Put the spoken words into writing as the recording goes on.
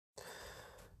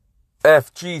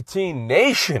FGT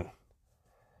Nation.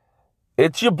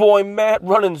 It's your boy Matt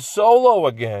running solo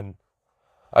again.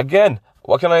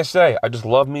 What can I say? I just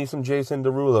love me some Jason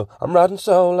Derulo. I'm riding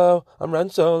solo.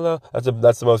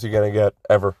 That's the most you're going to get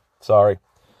ever. Sorry.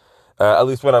 At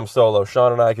least when I'm solo.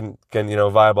 Sean and I can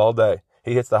vibe all day.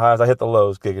 He hits the highs, I hit the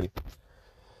lows, giggity.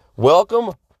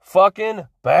 Welcome fucking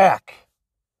back.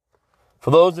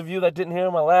 For those of you that didn't hear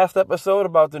my last episode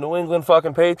about the New England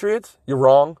fucking Patriots, you're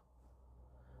wrong.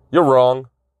 You're wrong.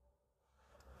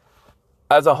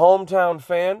 As a hometown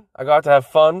fan, I got to have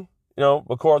fun,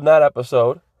 recording that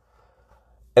episode.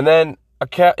 And then,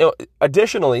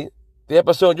 additionally, the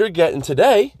episode you're getting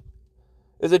today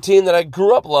is a team that I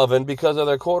grew up loving because of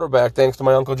their quarterback, thanks to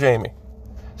my Uncle Jamie.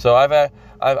 So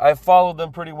I've followed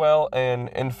them pretty well, and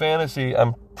in fantasy,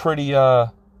 I'm pretty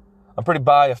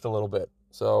biased a little bit.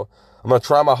 So I'm gonna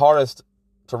try my hardest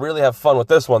to really have fun with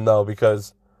this one though,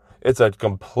 because it's a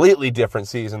completely different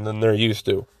season than they're used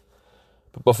to.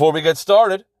 But before we get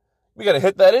started, we gotta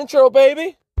hit that intro,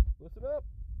 baby. Listen up.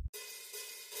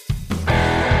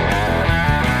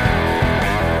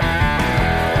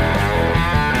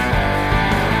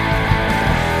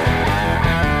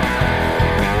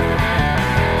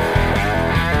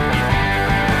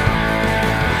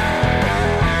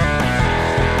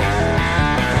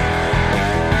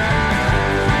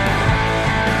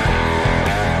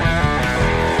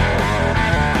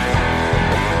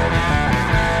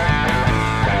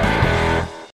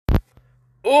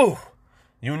 Ooh,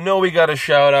 we gotta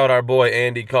shout out our boy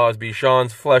Andy Cosby,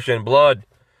 Sean's Flesh and Blood,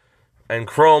 and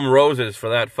Chrome Roses for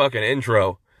that fucking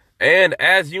intro. And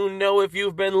as you know, if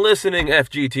you've been listening,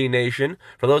 FGT Nation,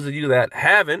 for those of you that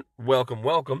haven't,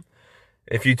 welcome.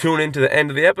 If you tune into the end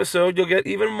of the episode, you'll get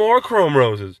even more Chrome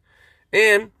Roses.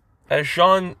 And as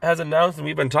Sean has announced and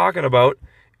we've been talking about,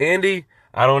 Andy,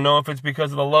 I don't know if it's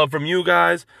because of the love from you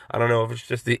guys, I don't know if it's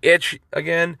just the itch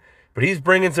again, but he's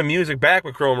bringing some music back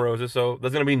with Chrome Roses, so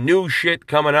there's going to be new shit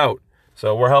coming out.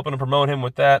 So we're helping to promote him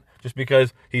with that, just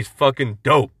because he's fucking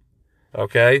dope.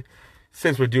 Okay?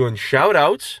 Since we're doing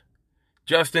shout-outs,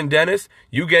 Justin Dennis,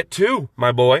 you get two,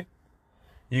 my boy.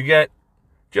 You get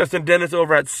Justin Dennis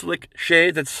over at Slick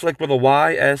Shades. That's Slick with a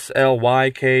Y,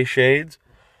 S-L-Y-K Shades.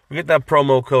 We get that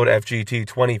promo code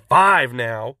FGT25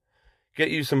 now. Get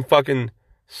you some fucking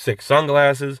sick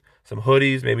sunglasses, some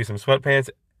hoodies, maybe some sweatpants,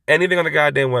 anything on the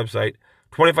goddamn website,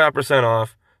 25%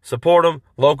 off. Support him,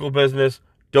 local business,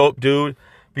 dope dude,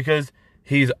 because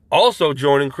he's also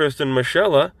joining Kristen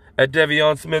Michella at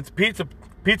Devion Smith's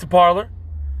Pizza Parlor.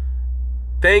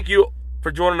 Thank you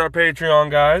for joining our Patreon,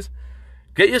 guys.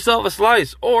 Get yourself a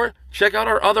slice, or check out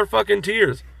our other fucking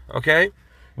tiers, okay?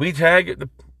 We tag the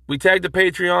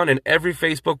Patreon in every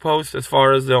Facebook post as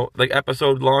far as the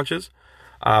episode launches.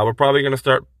 We're probably going to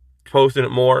start posting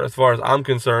it more as far as I'm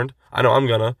concerned. I know I'm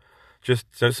gonna, just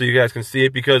so you guys can see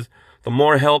it, because the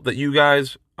more help that you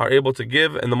guys are able to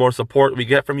give and the more support we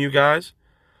get from you guys,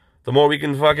 the more we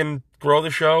can fucking grow the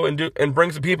show and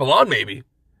bring some people on, maybe.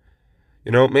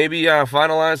 Maybe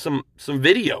finalize some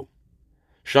video.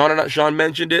 Sean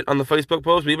mentioned it on the Facebook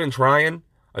post. We've been trying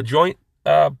a joint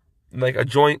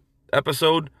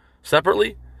episode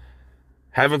separately.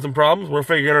 Having some problems. We're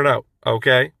figuring it out,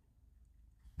 okay?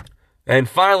 And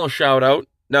final shout out,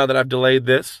 now that I've delayed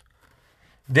this,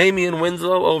 Damian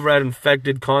Winslow over at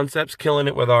Infected Concepts, killing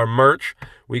it with our merch.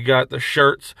 We got the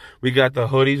shirts, we got the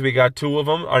hoodies, we got two of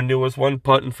them. Our newest one,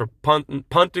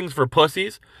 Puntings for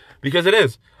Pussies, because it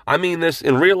is. I mean this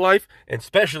in real life, and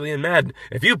especially in Madden.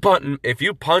 If you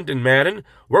punt in Madden,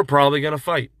 we're probably gonna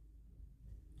fight.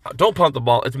 Don't punt the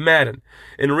ball, it's Madden.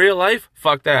 In real life,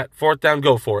 fuck that. Fourth down,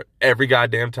 go for it. Every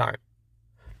goddamn time.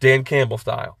 Dan Campbell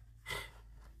style.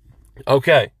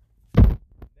 Okay.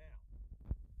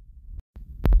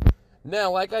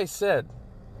 Now, like I said,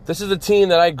 this is a team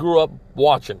that I grew up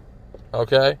watching,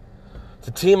 okay? It's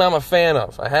a team I'm a fan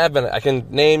of. I can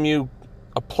name you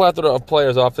a plethora of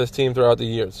players off this team throughout the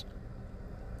years.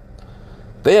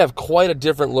 They have quite a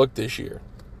different look this year,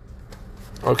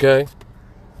 okay?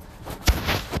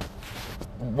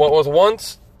 What was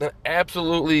once an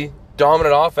absolutely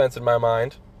dominant offense in my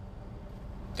mind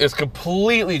is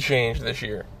completely changed this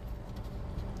year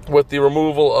with the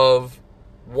removal of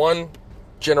one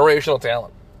generational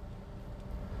talent,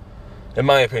 in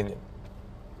my opinion.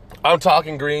 I'm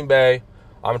talking Green Bay.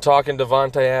 I'm talking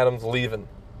Davante Adams leaving.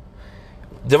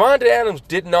 Davante Adams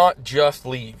did not just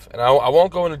leave, and I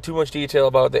won't go into too much detail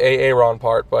about the Aaron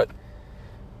part, but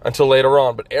until later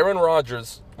on. But Aaron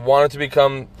Rodgers wanted to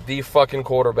become the fucking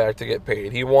quarterback to get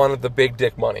paid. He wanted the big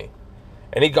dick money,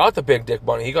 and he got the big dick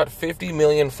money. He got $50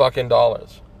 million fucking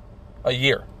dollars a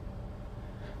year.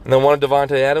 And then what did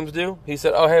Davante Adams do? He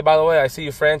said, oh, hey, by the way, I see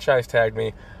you franchise tagged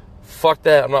me. Fuck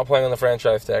that. I'm not playing on the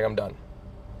franchise tag. I'm done.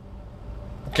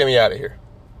 Get me out of here.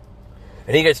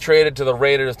 And he gets traded to the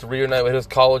Raiders to reunite with his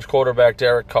college quarterback,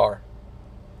 Derek Carr.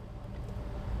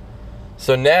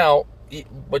 So now,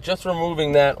 but just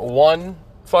removing that one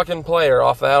fucking player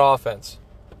off that offense,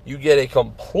 you get a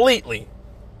completely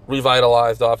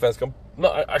revitalized offense.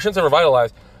 No, I shouldn't say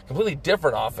revitalized. Completely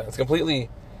different offense. Completely,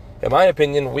 in my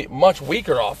opinion, much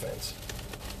weaker offense.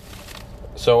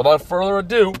 So without further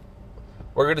ado,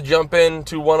 we're going to jump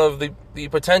into one of the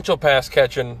potential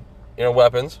pass-catching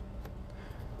weapons.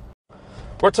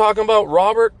 We're talking about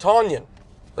Robert Tonyan,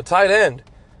 the tight end.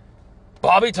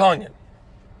 Bobby Tonyan.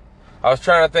 I was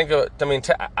trying to think of,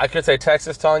 I could say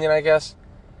Texas Tonyan, I guess.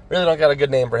 Really don't got a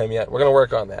good name for him yet. We're going to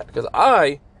work on that because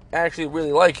I actually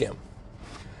really like him.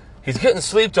 He's getting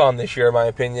slept on this year, in my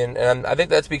opinion, and I think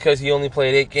that's because he only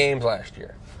played 8 games last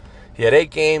year. He had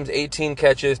 8 games, 18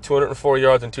 catches, 204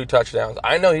 yards, and 2 touchdowns.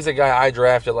 I know he's a guy I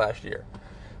drafted last year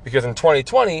because in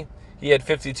 2020, he had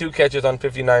 52 catches on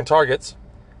 59 targets,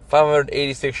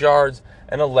 586 yards,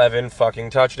 and 11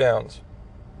 fucking touchdowns.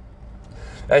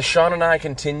 As Sean and I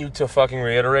continue to fucking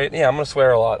reiterate, I'm going to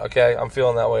swear a lot, okay? I'm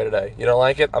feeling that way today. You don't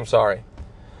like it? I'm sorry.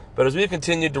 But as we've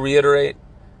continued to reiterate,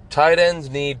 tight ends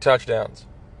need touchdowns.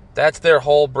 That's their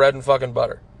whole bread and fucking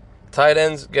butter. Tight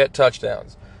ends get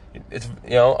touchdowns. It's,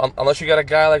 unless you got a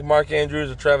guy like Mark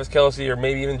Andrews or Travis Kelce or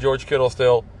maybe even George Kittle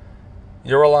still,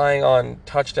 you're relying on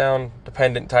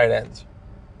touchdown-dependent tight ends.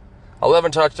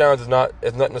 11 touchdowns is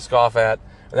nothing to scoff at,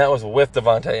 and that was with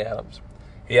Davante Adams.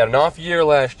 He had an off year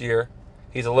last year.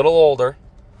 He's a little older,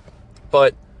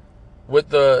 but with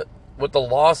the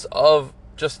loss of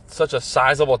just such a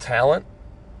sizable talent,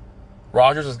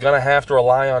 Rodgers is going to have to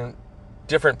rely on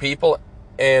different people,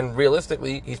 and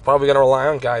realistically, he's probably going to rely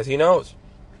on guys he knows.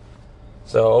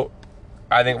 So,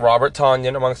 I think Robert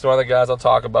Tonyan, amongst some other guys I'll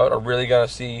talk about, are really going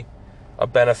to see a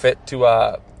benefit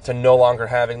to no longer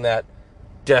having that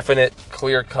definite,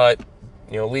 clear-cut,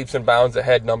 leaps and bounds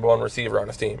ahead number 1 receiver on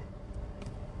his team.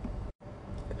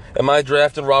 Am I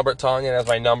drafting Robert Tonyan as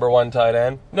my number 1 tight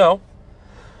end? No.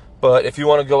 But if you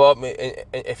want to go up,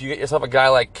 if you get yourself a guy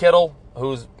like Kittle,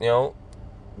 who's,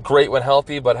 great when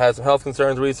healthy, but has some health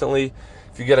concerns recently,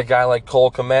 if you get a guy like Cole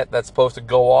Kmet that's supposed to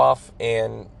go off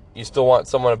and you still want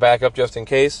someone to back up just in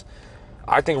case,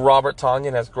 I think Robert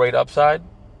Tonyan has great upside.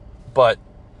 But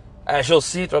as you'll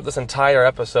see throughout this entire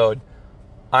episode,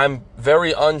 I'm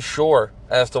very unsure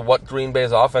as to what Green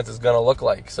Bay's offense is going to look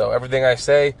like. So everything I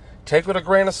say, take with a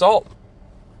grain of salt.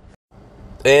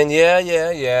 And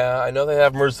yeah, I know they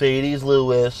have Mercedes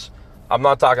Lewis. I'm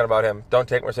not talking about him. Don't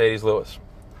take Mercedes Lewis.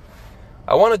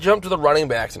 I want to jump to the running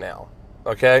backs now,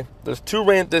 okay? There's two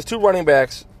running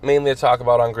backs mainly to talk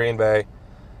about on Green Bay,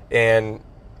 and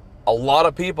a lot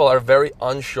of people are very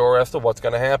unsure as to what's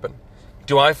going to happen.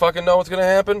 Do I fucking know what's going to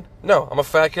happen? No, I'm a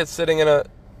fat kid sitting in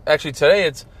actually today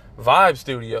it's Vibe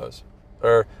Studios,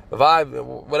 or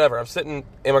Vibe, whatever. I'm sitting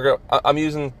I'm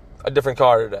using a different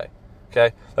car today,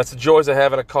 okay? That's the joys of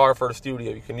having a car for the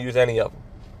studio. You can use any of them.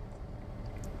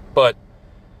 But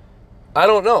I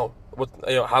don't know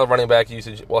how the running back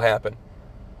usage will happen.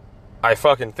 I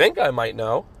fucking think I might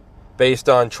know, based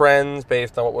on trends,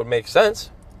 based on what would make sense.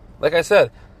 Like I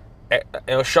said,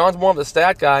 Sean's more of the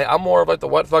stat guy. I'm more of like the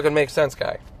what fucking makes sense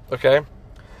guy. Okay,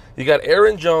 you got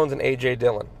Aaron Jones and A.J.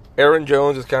 Dillon. Aaron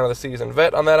Jones is kind of the seasoned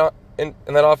vet on that in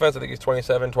that offense. I think he's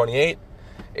 27, 28.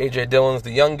 A.J. Dillon's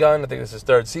the young gun. I think this is his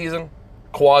 3rd season.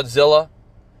 Quadzilla,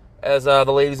 as the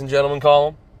ladies and gentlemen call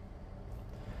him.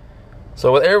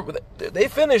 So they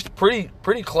finished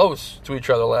pretty close to each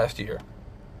other last year.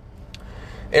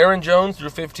 Aaron Jones, through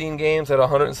 15 games, had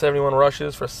 171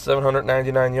 rushes for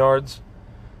 799 yards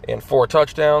and 4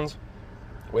 touchdowns,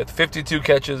 with 52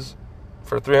 catches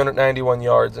for 391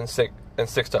 yards and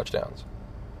 6 touchdowns.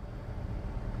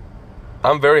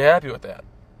 I'm very happy with that.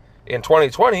 In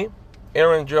 2020,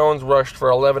 Aaron Jones rushed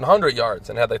for 1,100 yards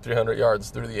and had like 300 yards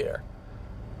through the air.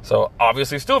 So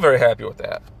obviously still very happy with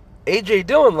that. A.J.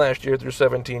 Dillon last year through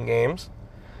 17 games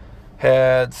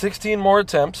had 16 more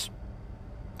attempts,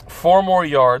 4 more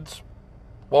yards,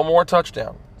 1 more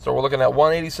touchdown. So we're looking at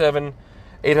 187,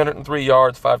 803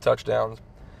 yards, 5 touchdowns,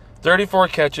 34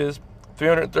 catches,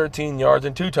 313 yards,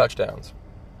 and 2 touchdowns.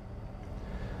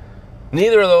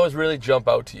 Neither of those really jump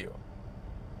out to you.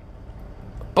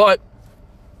 But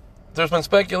there's been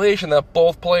speculation that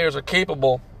both players are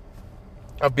capable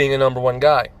of being a number 1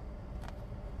 guy.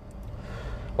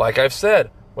 Like I've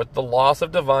said, with the loss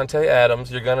of Davante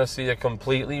Adams, you're going to see a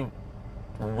completely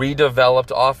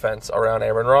redeveloped offense around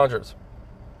Aaron Rodgers.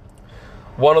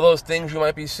 One of those things you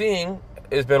might be seeing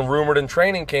has been rumored in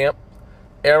training camp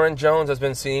Aaron Jones has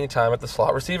been seeing time at the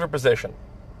slot receiver position.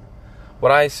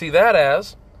 What I see that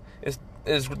as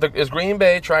is Green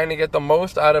Bay trying to get the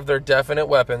most out of their definite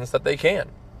weapons that they can.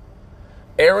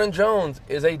 Aaron Jones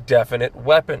is a definite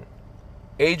weapon.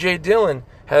 A.J. Dillon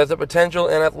has the potential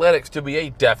and athletics to be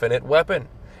a definite weapon.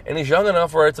 And he's young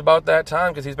enough where it's about that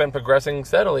time, because he's been progressing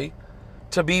steadily,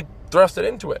 to be thrusted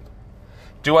into it.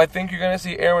 Do I think you're going to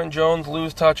see Aaron Jones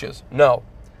lose touches? No.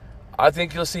 I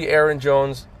think you'll see Aaron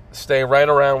Jones stay right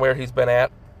around where he's been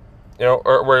at,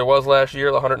 or where he was last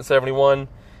year, 171,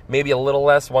 maybe a little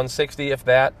less, 160 if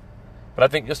that. But I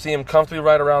think you'll see him comfortably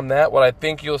right around that. What I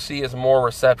think you'll see is more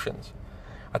receptions.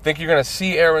 I think you're going to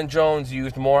see Aaron Jones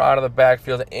used more out of the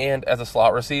backfield and as a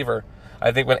slot receiver.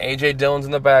 I think when A.J. Dillon's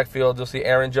in the backfield, you'll see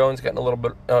Aaron Jones getting a little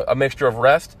bit, a mixture of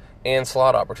rest and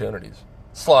slot opportunities.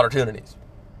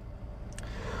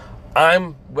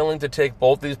 I'm willing to take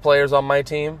both these players on my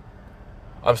team.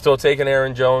 I'm still taking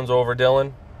Aaron Jones over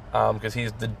Dillon because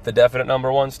he's the definite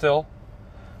number one still.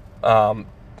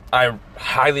 I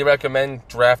highly recommend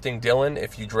drafting Dillon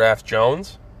if you draft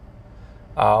Jones.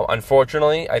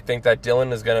 Unfortunately, I think that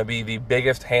Dillon is going to be the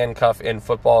biggest handcuff in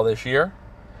football this year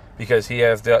because he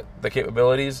has the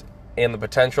capabilities and the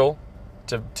potential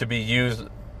to be used,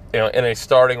 in a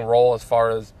starting role as far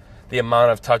as the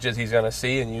amount of touches he's going to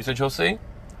see and usage he'll see.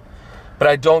 But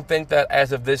I don't think that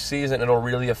as of this season it'll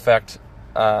really affect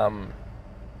Aaron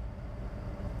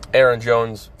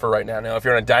Jones for right now. Now, if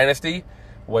you're in a dynasty,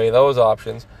 weigh those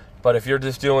options. But if you're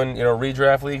just doing,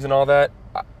 redraft leagues and all that,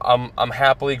 I'm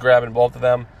happily grabbing both of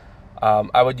them.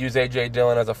 I would use A.J.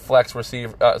 Dillon as a flex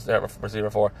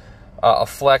a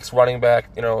flex running back,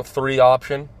 3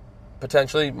 option,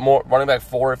 potentially more running back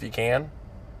 4 if you can.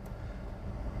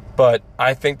 But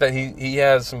I think that he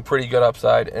has some pretty good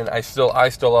upside, and I still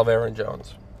love Aaron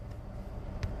Jones.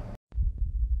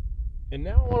 And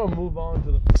now I want to move on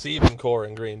to the receiving core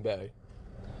in Green Bay.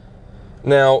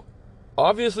 Now,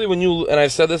 obviously, and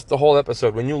I've said this the whole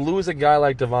episode, when you lose a guy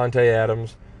like Davante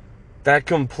Adams, that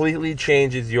completely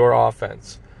changes your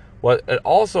offense. What it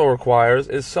also requires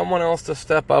is someone else to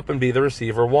step up and be the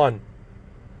receiver one.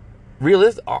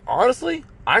 Honestly,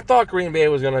 I thought Green Bay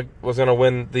was gonna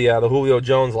win the Julio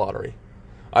Jones lottery.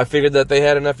 I figured that they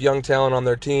had enough young talent on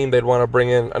their team. They'd want to bring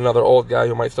in another old guy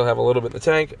who might still have a little bit in the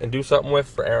tank and do something with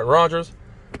for Aaron Rodgers.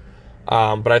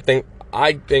 But I think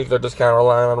they're just kind of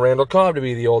relying on Randall Cobb to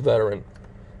be the old veteran.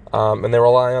 And they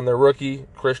rely on their rookie,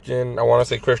 Christian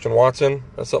Watson,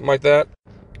 or something like that.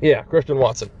 Yeah, Christian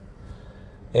Watson.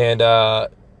 And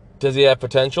does he have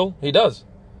potential? He does.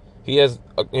 He has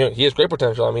great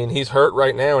potential. I mean, he's hurt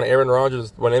right now, and Aaron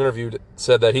Rodgers, when interviewed,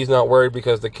 said that he's not worried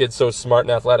because the kid's so smart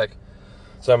and athletic.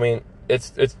 So, I mean,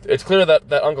 it's clear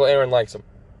that Uncle Aaron likes him.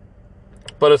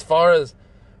 But as far as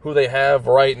who they have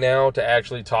right now to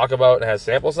actually talk about and has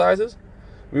sample sizes,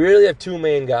 we really have 2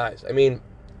 main guys. I mean,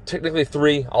 technically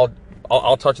 3.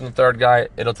 I'll touch on the third guy.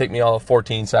 It'll take me all of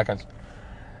 14 seconds.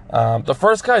 The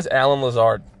first guy is Allen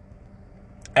Lazard.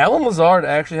 Allen Lazard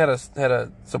actually had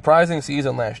a surprising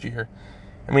season last year.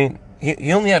 I mean,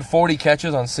 he only had 40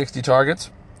 catches on 60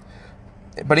 targets,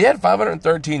 but he had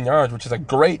 513 yards, which is a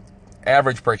great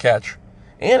average per catch,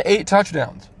 and 8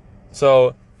 touchdowns.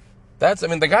 So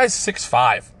the guy's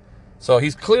 6'5", so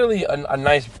he's clearly a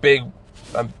nice big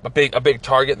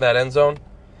target in that end zone.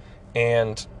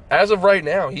 And as of right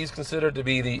now, he's considered to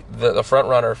be the front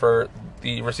runner for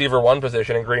the receiver 1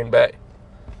 position in Green Bay.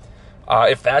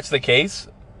 If that's the case,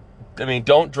 I mean,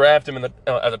 don't draft him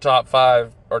as a top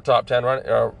 5 or top 10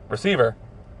 receiver.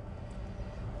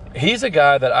 He's a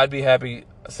guy that I'd be happy.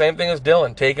 Same thing as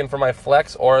Dillon, taken for my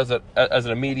flex or as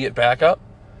an immediate backup,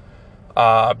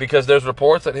 because there's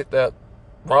reports that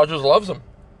Rodgers loves him,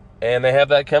 and they have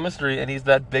that chemistry, and he's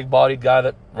that big-bodied guy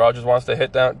that Rodgers wants to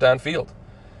hit downfield.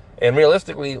 And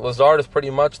realistically, Lazard is pretty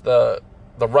much the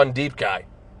run deep guy.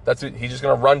 He's just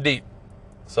going to run deep.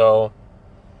 So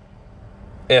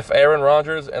if Aaron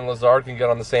Rodgers and Lazard can get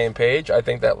on the same page, I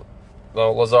think that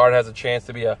Lazard has a chance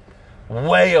to be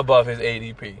way above his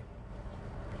ADP.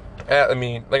 I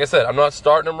mean, like I said, I'm not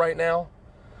starting him right now.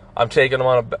 I'm taking him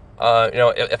on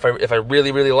if I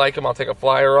really, really like him, I'll take a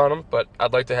flyer on him. But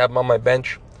I'd like to have him on my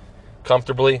bench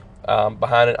comfortably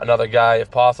behind another guy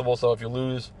if possible. So if you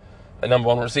lose a number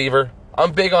 1 receiver,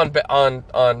 I'm big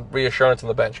on reassurance on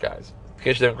the bench, guys, in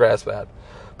case you didn't grasp that.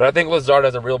 But I think Lazard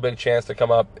has a real big chance to come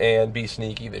up and be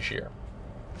sneaky this year.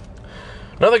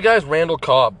 Another guy is Randall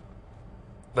Cobb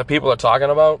that people are talking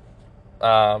about.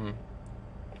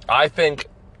 I think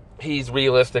he's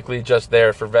realistically just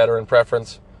there for veteran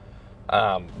preference,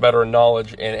 veteran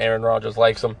knowledge, and Aaron Rodgers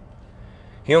likes him.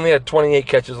 He only had 28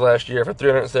 catches last year for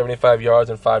 375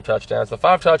 yards and 5 touchdowns. The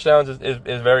 5 touchdowns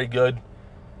is very good.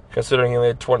 considering he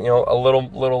made 20, a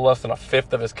little less than a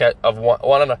fifth of his catch of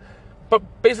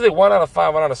but basically 1 out of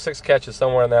 5, 1 out of 6 catches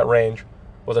somewhere in that range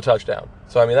was a touchdown.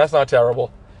 So I mean that's not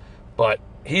terrible, but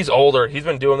he's older. He's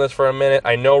been doing this for a minute.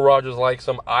 I know Rodgers likes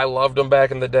him. I loved him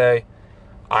back in the day.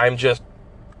 I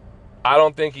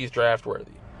don't think he's draft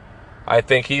worthy. I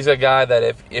think he's a guy that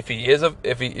if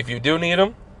you do need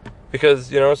him,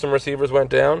 because some receivers went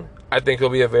down, I think he'll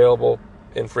be available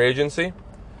in free agency.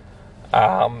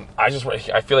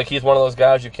 I feel like he's one of those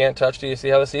guys you can't touch till you see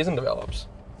how the season develops.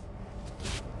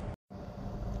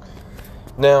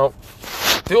 Now,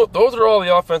 those are all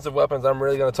the offensive weapons I'm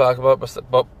really going to talk about.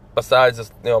 But besides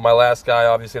this, my last guy,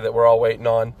 obviously, that we're all waiting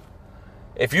on.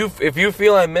 If you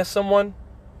feel I missed someone,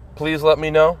 please let me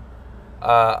know.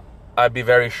 I'd be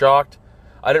very shocked.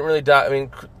 I didn't really die. I mean,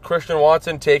 Christian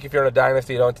Watson, take if you're in a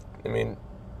dynasty.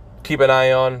 Keep an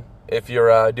eye on if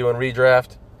you're doing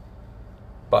redraft.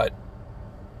 But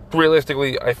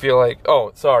realistically, I feel like,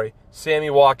 Sammy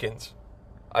Watkins,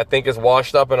 I think is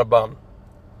washed up and a bum.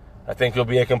 I think he'll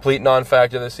be a complete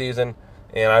non-factor this season,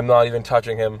 and I'm not even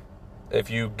touching him if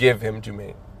you give him to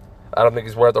me. I don't think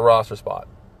he's worth the roster spot.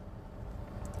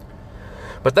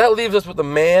 But that leaves us with the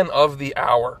man of the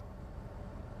hour.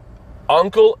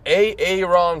 Uncle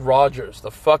Aaron Rodgers,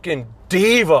 the fucking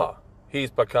diva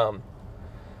he's become.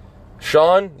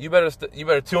 Sean, you better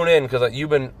tune in because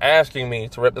you've been asking me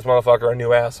to rip this motherfucker a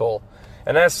new asshole.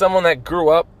 And as someone that grew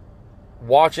up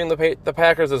watching the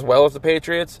Packers as well as the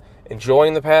Patriots,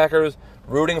 enjoying the Packers,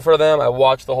 rooting for them, I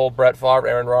watched the whole Brett Favre,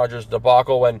 Aaron Rodgers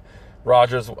debacle when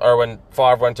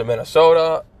Favre went to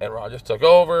Minnesota and Rodgers took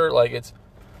over.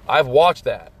 I've watched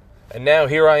that, and now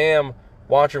here I am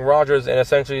watching Rodgers in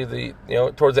essentially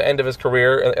towards the end of his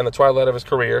career and the twilight of his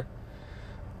career,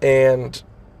 and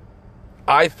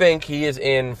I think he is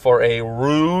in for a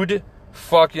rude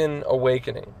fucking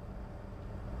awakening.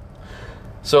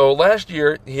 So last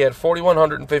year he had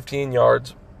 4,115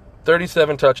 yards,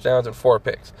 37 touchdowns, and 4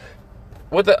 picks.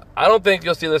 I don't think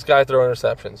you'll see this guy throw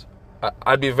interceptions.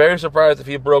 I'd be very surprised if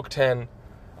he broke 10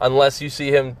 unless you see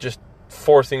him just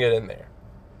forcing it in there.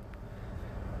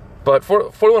 But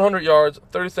 4,100 yards,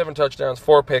 37 touchdowns,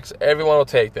 4 picks, everyone will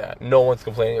take that. No one's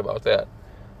complaining about that.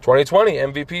 2020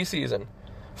 MVP season,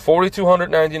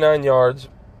 4,299 yards.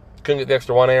 Couldn't get the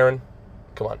extra one, Aaron.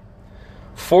 Come on.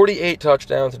 48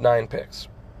 touchdowns, 9 picks.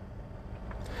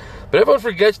 But everyone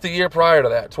forgets the year prior to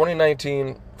that,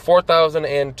 2019,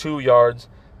 4,002 yards,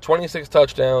 26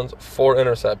 touchdowns, 4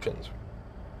 interceptions.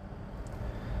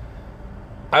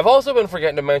 I've also been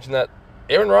forgetting to mention that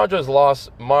Aaron Rodgers lost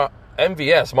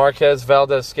MVS, Marquez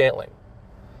Valdez-Scantling.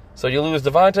 So you lose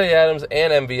Davante Adams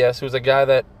and MVS, who's a guy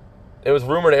that it was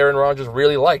rumored Aaron Rodgers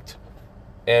really liked.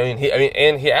 And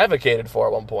he advocated for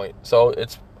at one point. So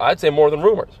I'd say more than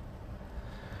rumors.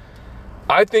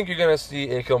 I think you're going to see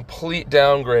a complete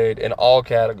downgrade in all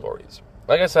categories.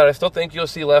 Like I said, I still think you'll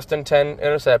see less than 10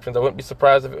 interceptions. I wouldn't be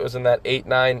surprised if it was in that 8,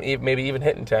 9, maybe even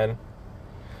hitting 10.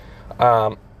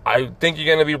 I think you're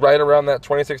going to be right around that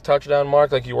 26 touchdown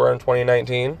mark like you were in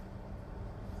 2019.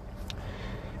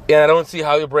 And I don't see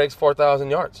how he breaks 4,000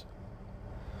 yards.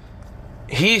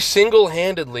 He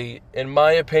single-handedly, in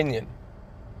my opinion,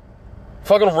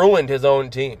 fucking ruined his own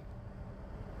team.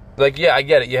 Yeah, I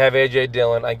get it. You have A.J.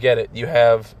 Dillon. I get it. You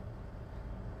have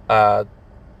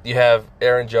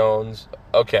Aaron Jones.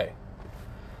 Okay.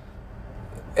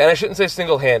 And I shouldn't say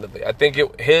single-handedly. I think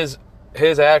his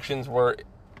actions were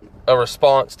a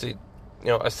response to,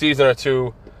 a season or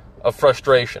two of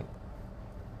frustration.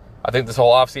 I think this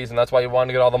whole offseason, that's why he wanted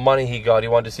to get all the money he got. He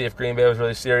wanted to see if Green Bay was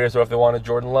really serious or if they wanted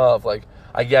Jordan Love.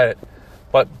 I get it.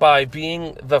 But by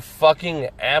being the fucking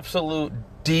absolute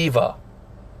diva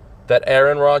that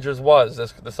Aaron Rodgers was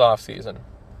this offseason,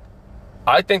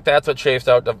 I think that's what chased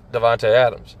out Davante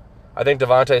Adams. I think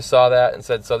Davante saw that and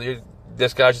said,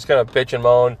 this guy's just going to bitch and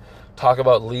moan, talk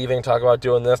about leaving, talk about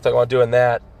doing this, talk about doing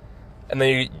that, and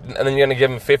then you're going to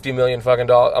give him $50 million fucking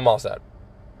dollars. I'm all set.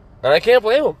 And I can't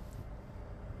blame him.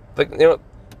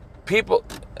 People,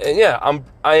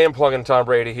 I am plugging Tom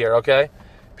Brady here, okay?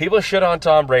 People shit on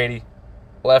Tom Brady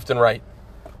left and right.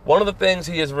 One of the things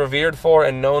he is revered for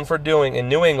and known for doing in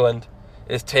New England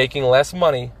is taking less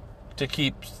money to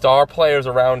keep star players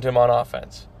around him on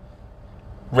offense.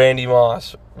 Randy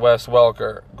Moss, Wes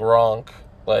Welker, Gronk,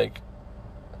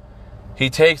 he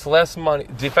takes less money.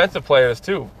 Defensive players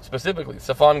too, specifically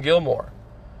Stephon Gilmore,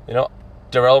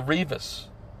 Darrelle Revis.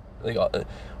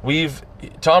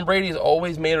 Tom Brady's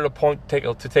always made it a point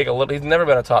to take a little. He's never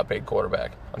been a top paid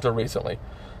quarterback until recently.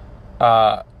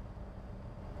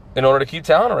 In order to keep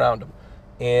talent around him.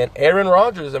 And Aaron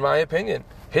Rodgers, in my opinion,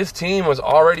 his team was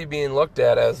already being looked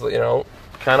at as,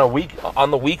 kind of weak,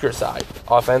 on the weaker side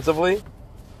offensively.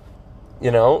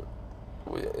 You know,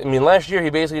 I mean, last year he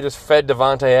basically just fed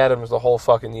Davante Adams the whole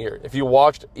fucking year. If you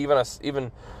watched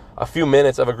even a few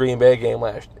minutes of a Green Bay game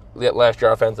last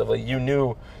year offensively, you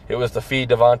knew it was the feed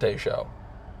Davante show.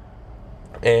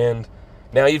 And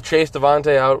now you've chased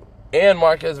Davante out, and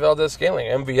Marquez Valdez-Scantling,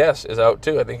 MVS, is out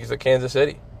too. I think he's at Kansas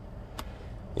City.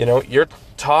 You know, your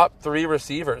top 3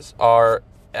 receivers are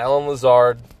Allen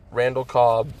Lazard, Randall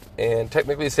Cobb, and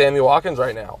technically Sammy Watkins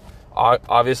right now.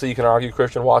 Obviously, you can argue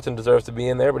Christian Watson deserves to be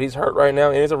in there, but he's hurt right now,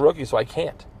 and he's a rookie, so I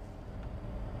can't.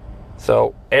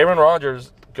 So, Aaron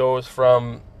Rodgers goes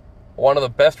from one of the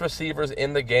best receivers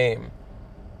in the game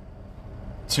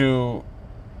to,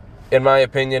 in my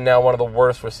opinion, now one of the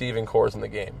worst receiving cores in the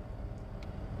game.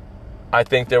 I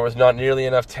think there was not nearly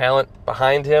enough talent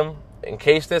behind him in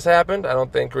case this happened. I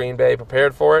don't think Green Bay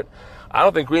prepared for it. I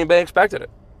don't think Green Bay expected it.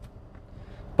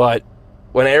 But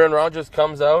when Aaron Rodgers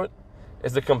comes out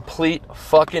as a complete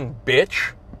fucking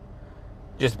bitch,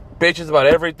 just bitches about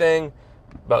everything,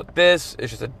 about this,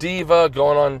 it's just a diva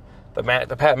going on the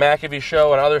Pat McAfee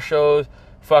show and other shows,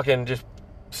 fucking just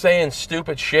saying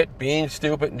stupid shit, being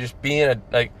stupid, and just being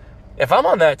like, if I'm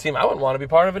on that team, I wouldn't want to be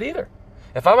part of it either.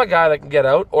 If I'm a guy that can get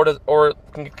out or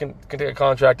can take a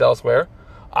contract elsewhere,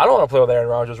 I don't want to play with Aaron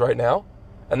Rodgers right now.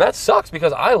 And that sucks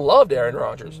because I loved Aaron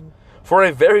Rodgers for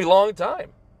a very long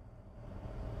time.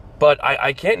 But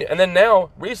I can't. And then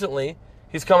now, recently,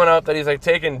 he's coming out that he's like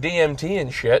taking DMT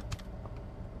and shit.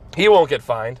 He won't get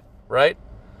fined, right?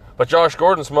 But Josh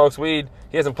Gordon smokes weed.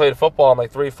 He hasn't played football in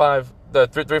like 3, 4,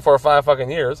 5 fucking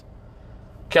years.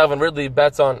 Calvin Ridley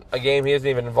bets on a game he isn't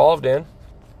even involved in.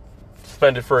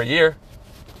 Suspended for a year.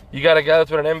 You got a guy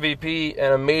that's been an MVP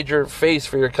and a major face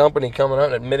for your company coming out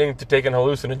and admitting to taking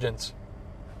hallucinogens.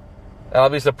 And I'll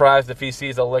be surprised if he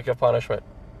sees a lick of punishment.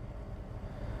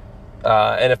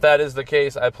 And if that is the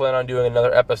case, I plan on doing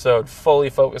another episode fully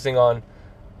focusing on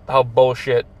how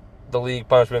bullshit the league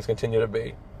punishments continue to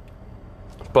be.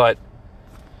 But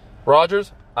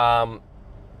Rodgers,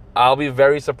 I'll be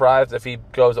very surprised if he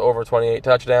goes over 28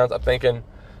 touchdowns. I'm thinking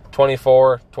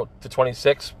 24 to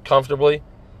 26 comfortably.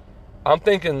 I'm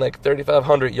thinking like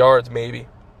 3,500 yards maybe,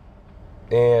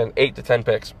 and 8 to 10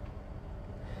 picks.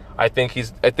 I think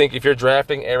if you're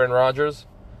drafting Aaron Rodgers,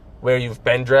 where you've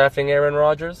been drafting Aaron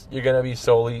Rodgers, you're gonna be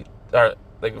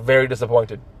very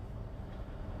disappointed.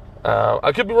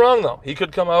 I could be wrong though. He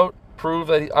could come out, prove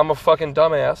that I'm a fucking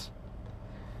dumbass,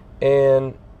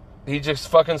 and he just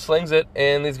fucking slings it,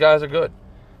 and these guys are good.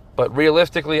 But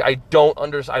realistically, I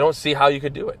don't see how you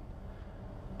could do it.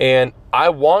 And I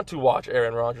want to watch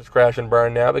Aaron Rodgers crash and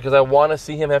burn now because I want to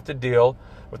see him have to deal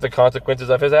with the consequences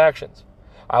of his actions.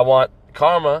 I want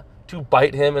karma to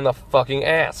bite him in the fucking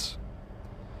ass.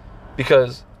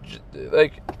 Because,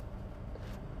 like,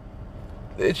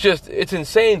 it's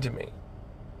insane to me,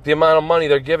 the amount of money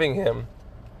they're giving him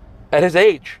at his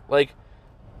age. Like,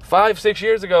 5-6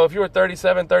 years ago, if you were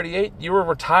 37, 38, you were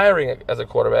retiring as a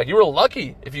quarterback. You were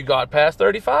lucky if you got past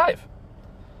 35.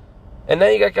 And now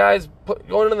you got guys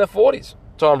going in their 40s.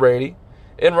 Tom Brady.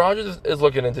 And Rodgers is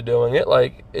looking into doing it.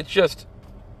 Like, it's just,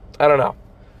 I don't know.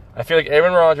 I feel like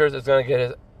Aaron Rodgers is going to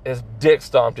get his dick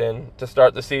stomped in to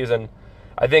start the season.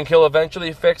 I think he'll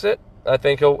eventually fix it. I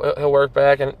think he'll work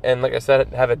back and, like I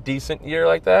said, have a decent year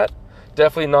like that.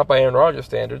 Definitely not by Aaron Rodgers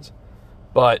standards.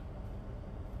 But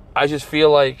I just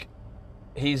feel like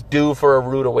he's due for a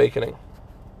rude awakening.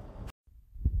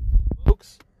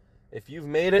 Folks, if you've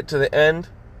made it to the end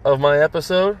of my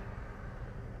episode,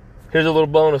 here's a little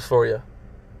bonus for you.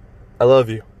 I love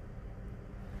you.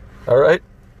 All right?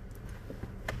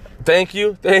 Thank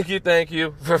you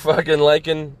for fucking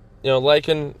liking,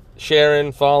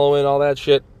 sharing, following, all that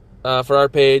shit for our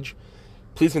page.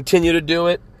 Please continue to do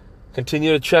it.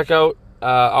 Continue to check out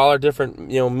all our different,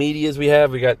 medias we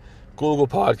have. We got Google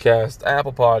Podcasts,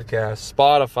 Apple Podcasts,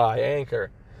 Spotify,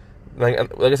 Anchor. Like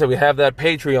I said, we have that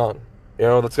Patreon,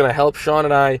 that's going to help Sean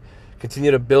and I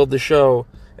continue to build the show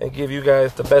and give you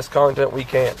guys the best content we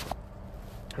can.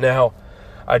 Now,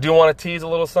 I do want to tease a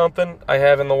little something I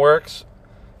have in the works.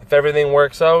 If everything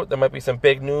works out, there might be some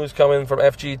big news coming from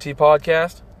FGT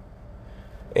Podcast.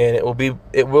 And it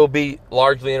will be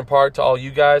largely in part to all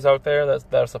you guys out there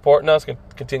that are supporting us,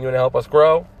 continuing to help us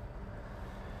grow.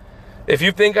 If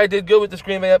you think I did good with the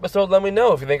Green Bay episode, let me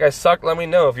know. If you think I sucked, let me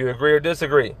know. If you agree or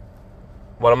disagree.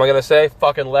 What am I going to say?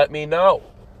 Fucking let me know.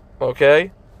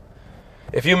 Okay?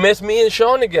 If you miss me and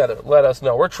Sean together, let us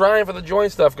know. We're trying for the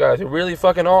joint stuff, guys. We really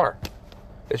fucking are.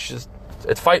 It's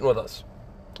fighting with us.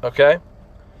 Okay?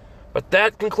 But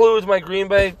that concludes my Green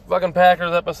Bay fucking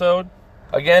Packers episode.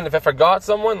 Again, if I forgot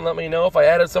someone, let me know. If I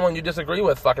added someone you disagree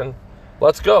with, fucking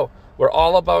let's go. We're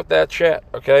all about that chat,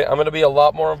 okay? I'm going to be a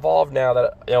lot more involved now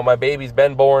that, my baby's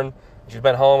been born, she's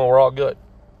been home, and we're all good.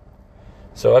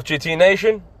 So, FGT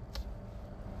Nation,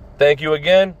 thank you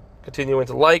again. Continuing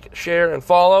to like, share, and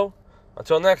follow.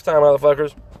 Until next time,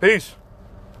 motherfuckers. Peace.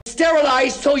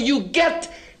 Sterilized so you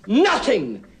get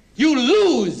nothing. You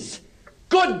lose.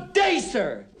 Good day,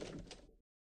 sir.